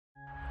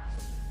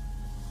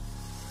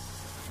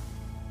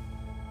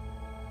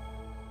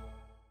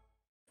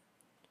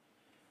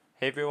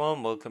Hey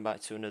everyone, welcome back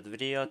to another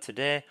video.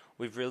 Today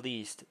we've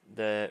released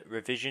the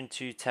revision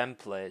 2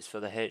 templates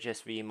for the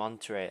HSV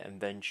Monterey and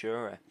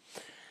Ventura.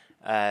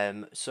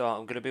 So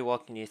I'm going to be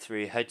walking you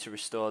through how to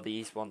restore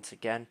these once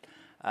again,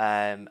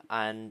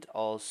 and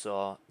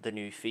also the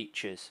new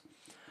features.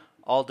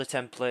 All the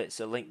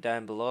templates are linked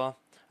down below,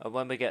 and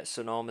when we get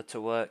Sonoma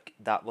to work,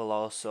 that will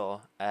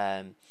also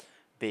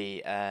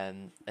be a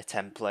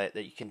template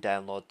that you can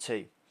download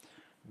too.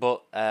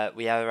 But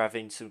we are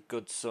having some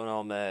good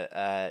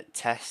Sonoma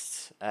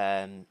tests.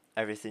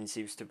 Everything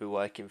seems to be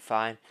working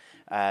fine.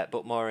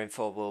 But more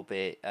info will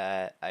be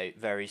out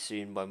very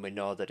soon when we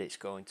know that it's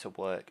going to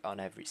work on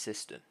every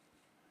system.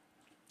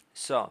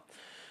 So,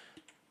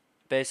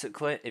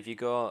 basically, if you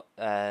go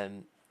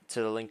to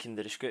the link in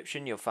the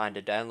description, you'll find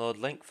a download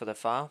link for the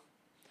file.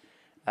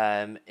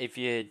 If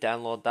you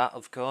download that,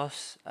 of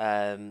course,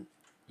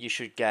 you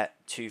should get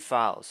 2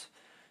 files.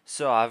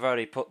 So I've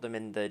already put them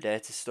in the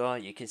data store.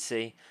 You can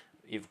see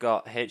you've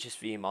got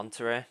HSV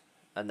Monterey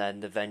and then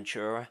the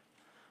Ventura.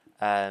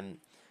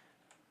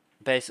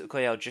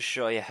 Basically, I'll just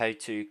show you how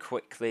to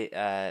quickly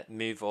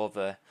move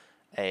over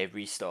a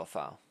restore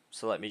file.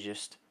 So let me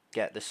just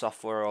get the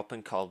software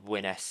open called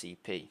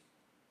WinSCP.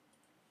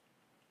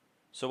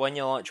 So when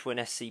you launch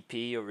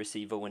WinSCP, you'll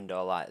receive a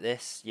window like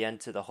this. You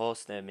enter the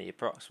host name of your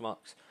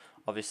Proxmox.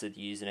 Obviously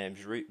the username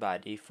is root by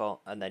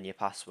default, and then your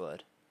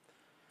password.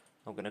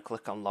 I'm going to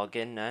click on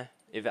login now.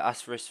 If it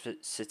asks for a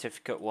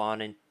certificate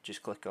warning,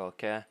 just click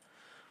OK.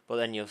 But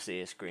then you'll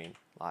see a screen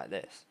like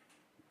this.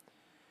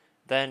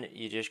 Then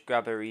you just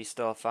grab a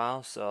restore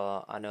file.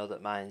 So I know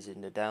that mine's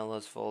in the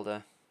downloads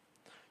folder.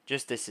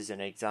 Just this is an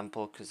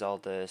example because all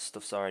the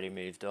stuff's already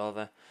moved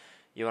over.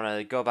 You want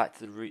to go back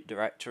to the root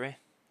directory,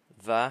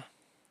 var,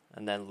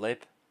 and then lib,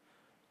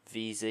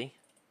 vz,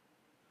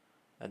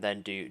 and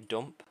then do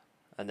dump,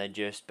 and then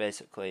just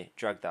basically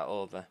drag that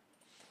over.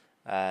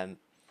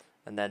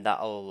 And then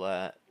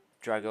that'll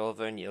drag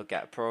over and you'll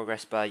get a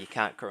progress bar. You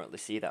can't currently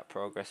see that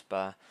progress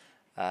bar,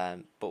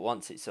 but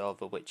once it's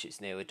over, which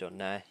it's nearly done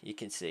now, you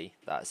can see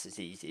that's as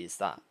easy as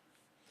that.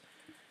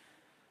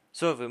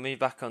 So if we move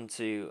back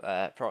onto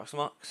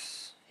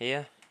Proxmox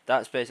here,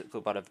 that's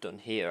basically what I've done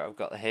here. I've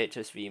got the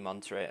HSV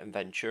Monterey and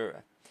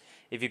Ventura.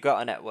 If you've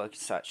got a network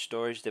attached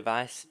storage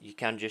device, you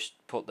can just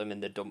put them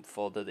in the dump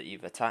folder that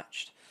you've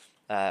attached,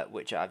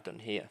 which I've done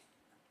here.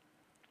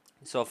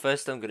 So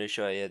first I'm going to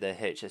show you the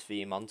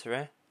HSV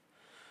Monterey.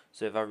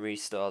 So if I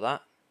restore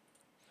that,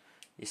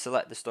 you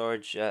select the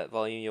storage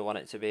volume you want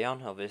it to be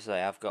on. Obviously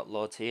I've got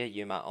loads here,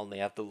 you might only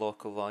have the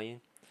local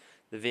volume.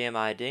 The VM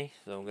ID,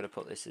 so I'm going to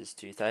put this as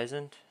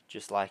 2000,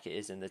 just like it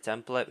is in the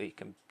template, but you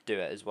can do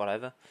it as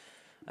whatever.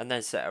 And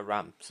then set a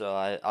RAM, so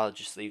I'll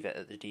just leave it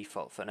at the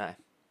default for now.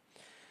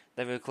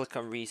 Then we'll click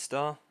on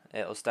restore.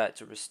 It'll start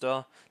to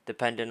restore,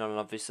 depending on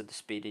obviously the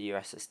speed of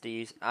your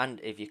SSDs, and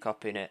if you're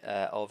copying it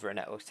over a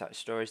network attached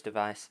storage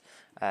device,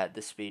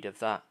 the speed of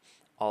that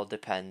all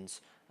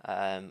depends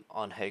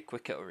on how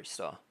quick it will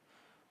restore.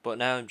 But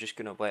now I'm just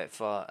going to wait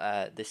for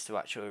this to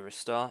actually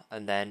restore,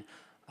 and then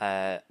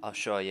I'll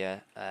show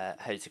you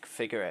how to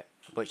configure it,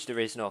 which there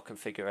is no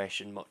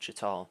configuration much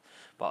at all,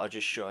 but I'll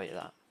just show you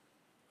that.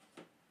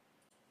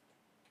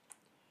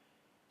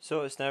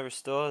 So it's now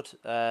restored.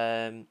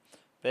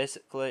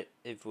 Basically,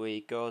 if we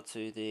go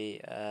to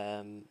the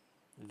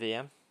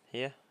VM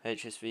here,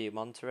 HSV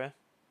Monterey,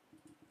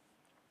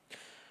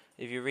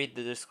 if you read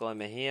the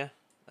disclaimer here,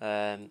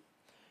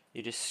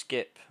 you just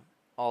skip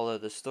all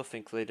of the stuff,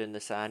 including the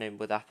sign in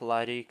with Apple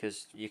ID,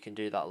 because you can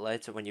do that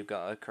later when you've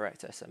got a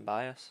correct SN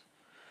BIOS.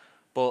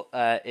 But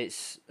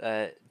it's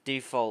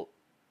default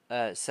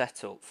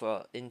setup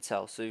for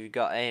Intel, so if you've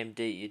got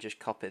AMD, you just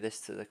copy this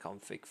to the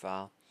config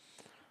file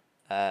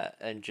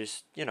and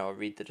just,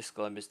 read the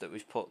disclaimers that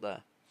we've put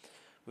there.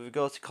 If we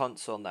go to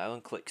console now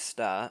and click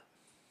start,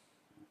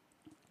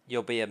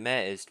 you'll be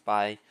amazed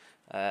by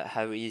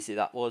how easy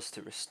that was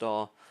to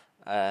restore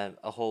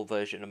a whole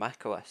version of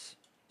macOS.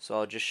 So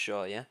I'll just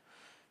show you.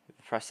 If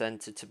we press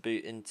enter to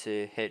boot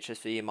into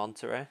HSV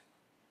Monterey,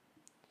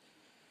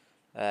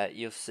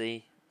 you'll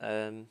see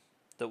that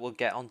we'll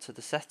get onto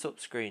the setup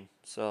screen.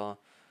 So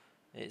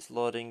it's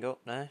loading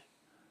up now.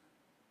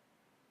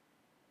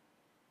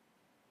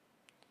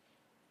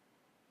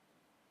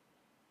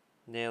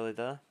 Nearly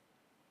there.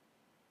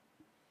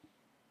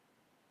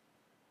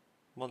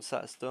 Once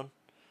that's done,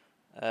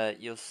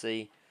 you'll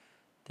see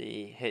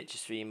the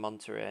HSV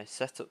Monterey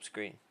setup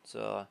screen.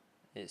 So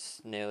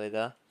it's nearly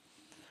there.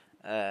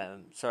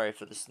 Sorry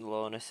for the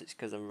slowness, it's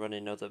because I'm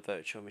running other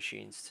virtual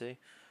machines too.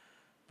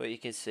 But you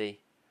can see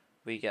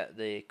we get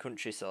the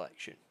country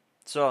selection.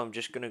 So I'm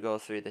just going to go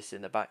through this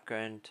in the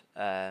background,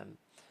 and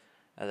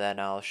then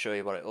I'll show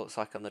you what it looks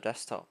like on the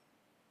desktop.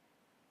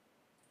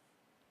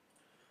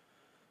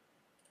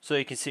 So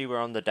you can see we're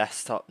on the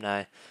desktop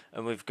now,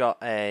 and we've got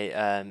a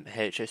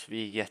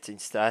HSV getting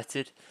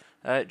started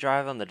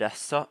drive on the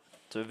desktop.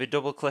 So if we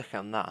double click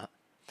on that,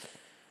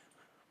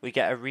 we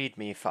get a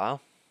readme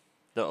file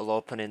that will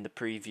open in the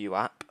preview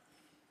app,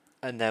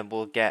 and then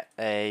we'll get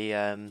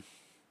a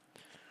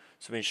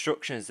some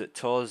instructions that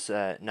Tor's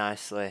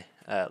nicely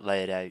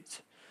laid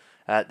out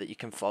that you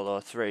can follow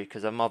through,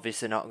 because I'm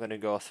obviously not going to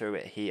go through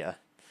it here.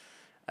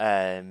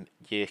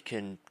 You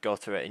can go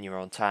through it in your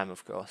own time,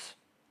 of course.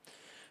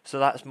 So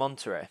that's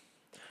Monterey.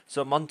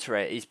 So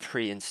Monterey is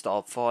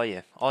pre-installed for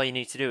you. All you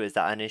need to do is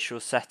that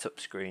initial setup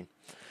screen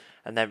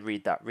and then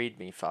read that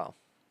README file.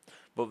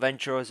 But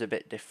Ventura is a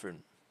bit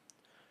different.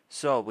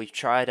 So we've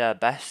tried our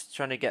best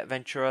trying to get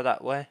Ventura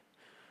that way,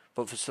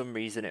 but for some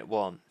reason it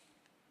won't.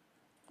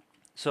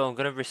 So I'm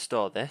going to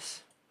restore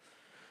this,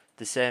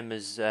 the same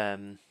as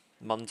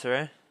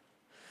Monterey,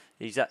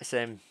 the exact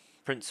same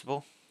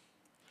principle.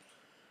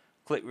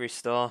 Click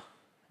restore.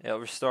 It'll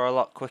restore a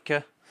lot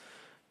quicker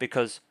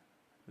because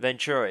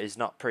Ventura is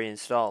not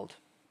pre-installed.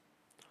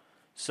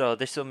 So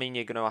this will mean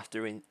you're going to have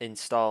to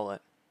install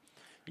it.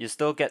 You'll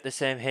still get the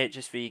same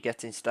HSV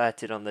getting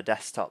started on the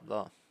desktop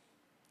though.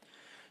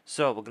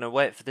 So we're going to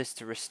wait for this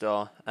to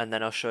restore, and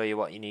then I'll show you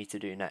what you need to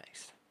do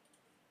next.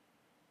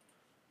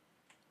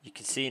 You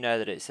can see now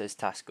that it says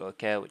task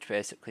OK, which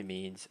basically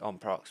means on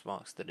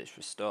Proxmox that it's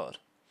restored.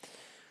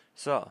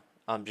 So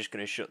I'm just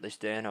going to shut this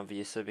down,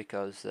 obviously,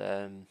 because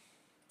I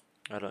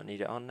don't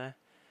need it on there.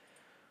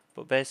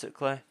 But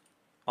basically,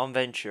 on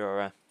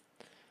Ventura,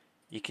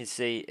 you can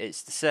see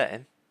it's the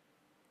same.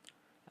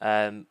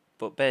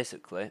 But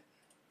basically,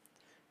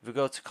 if we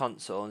go to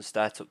console and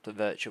start up the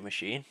virtual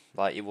machine,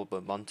 like you would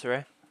with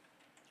Monterey,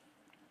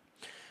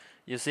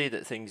 you'll see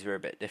that things are a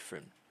bit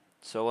different.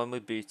 So when we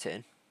boot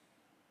in,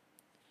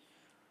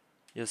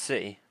 you'll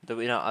see that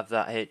we don't have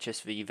that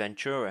HSV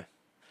Ventura.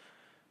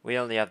 We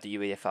only have the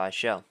UEFI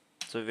shell.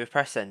 So if we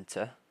press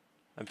enter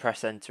and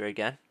press enter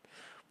again,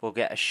 we'll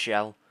get a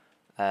shell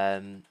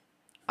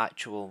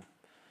actual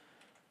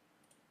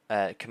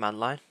command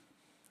line.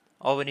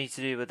 All we need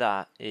to do with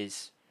that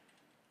is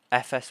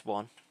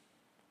fs1 :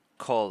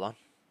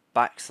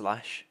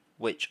 /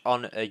 which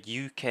on a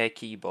UK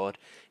keyboard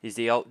is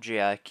the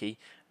Alt-GR key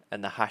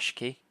and the hash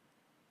key.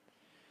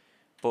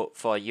 But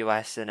for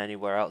US and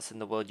anywhere else in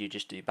the world, you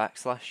just do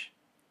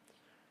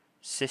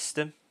 /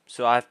 system.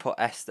 So I've put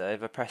S there.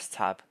 If I press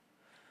tab,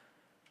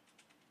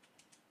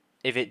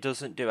 if it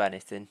doesn't do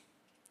anything,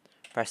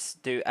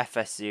 do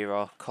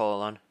fs0 :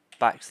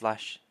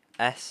 /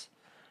 S,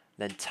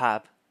 then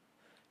tab.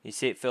 You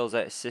see it fills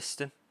out a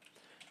system.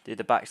 Do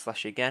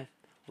the / again.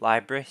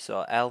 Library,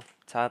 so L,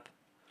 tab.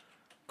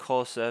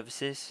 Core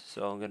services,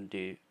 so I'm going to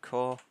do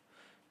core,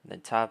 and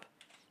then tab,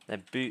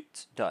 then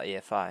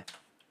boot.efi.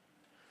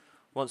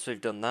 Once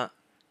we've done that,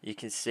 you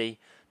can see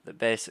that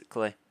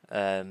basically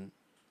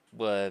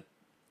we're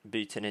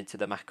booting into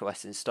the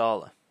macOS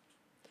installer.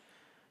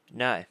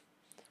 Now,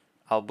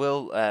 I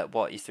will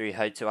walk you through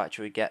how to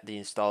actually get the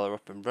installer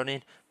up and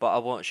running, but I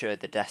won't show you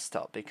the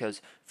desktop,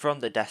 because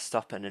from the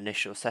desktop and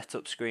initial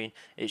setup screen,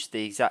 it's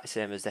the exact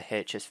same as the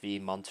HSV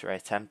Monterey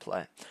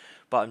template.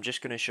 But I'm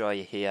just going to show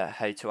you here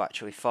how to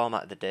actually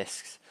format the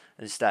disks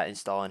and start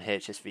installing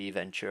HSV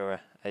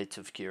Ventura out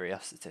of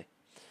curiosity.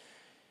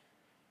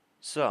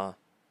 So,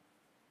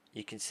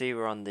 you can see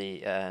we're on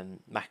the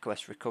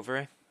macOS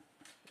recovery.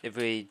 If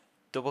we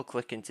double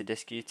click into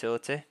disk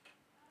utility,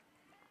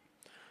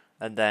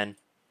 and then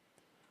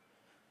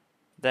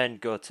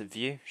go to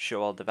view,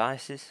 show all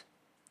devices,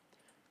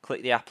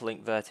 click the Apple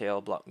Link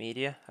Vertical Block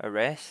Media,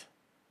 erase,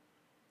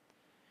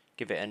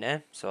 give it a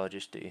name, so I'll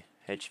just do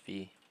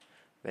HV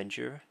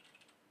Ventura,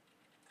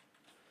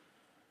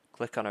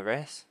 click on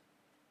erase,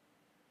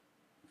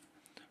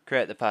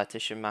 create the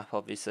partition map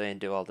obviously and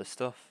do all the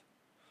stuff,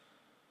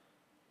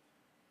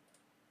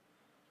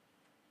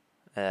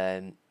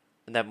 and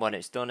then when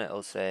it's done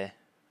it'll say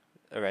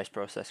erase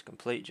process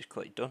complete. Just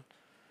click done,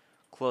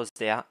 close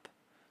the app,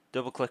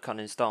 double click on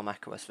install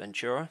macOS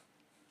Ventura.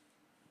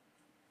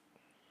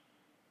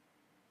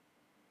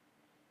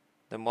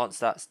 Then once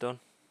that's done,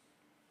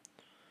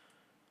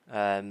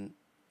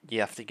 you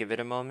have to give it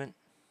a moment.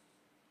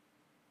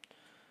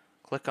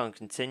 Click on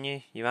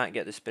continue. You might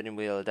get the spinning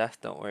wheel of death,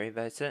 don't worry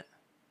about it.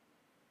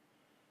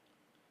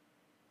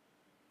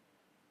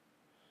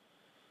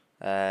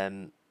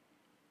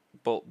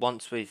 But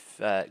once we've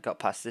got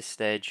past this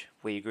stage,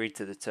 we agree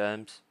to the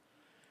terms,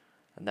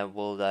 and then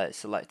we'll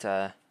select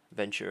our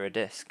Ventura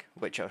disk,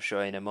 which I'll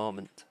show you in a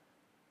moment.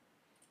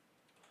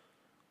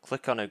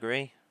 Click on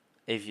agree.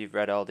 If you've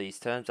read all these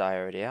terms, I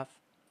already have.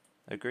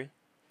 Agree.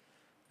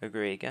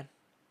 Agree again.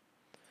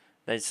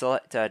 Then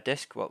select our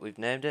disk, what we've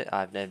named it.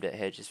 I've named it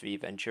HSV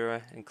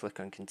Ventura, and click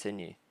on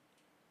continue.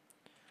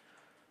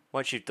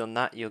 Once you've done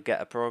that, you'll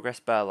get a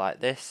progress bar like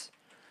this,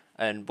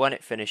 and when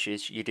it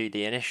finishes, you do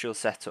the initial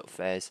setup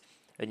phase,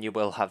 and you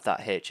will have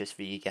that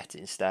HSV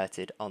getting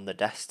started on the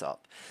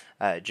desktop,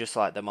 just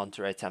like the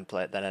Monterey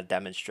template that I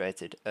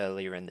demonstrated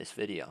earlier in this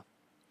video.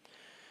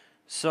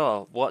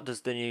 So, what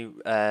does the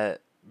new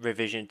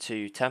revision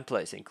 2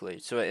 templates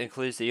include? So it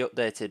includes the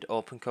updated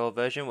OpenCore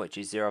version, which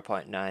is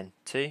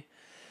 0.92,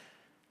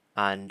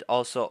 and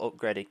also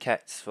upgraded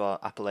kets for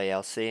Apple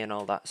ALC and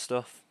all that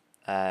stuff,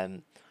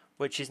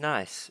 which is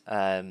nice.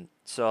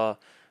 So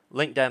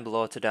Link down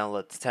below to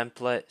download the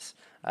templates.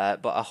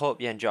 But I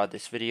hope you enjoyed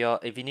this video.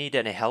 If you need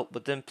any help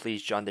with them,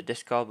 please join the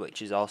Discord,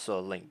 which is also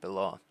linked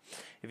below.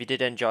 If you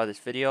did enjoy this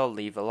video,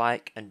 leave a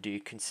like and do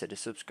consider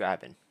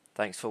subscribing.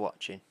 Thanks for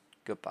watching.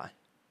 Goodbye.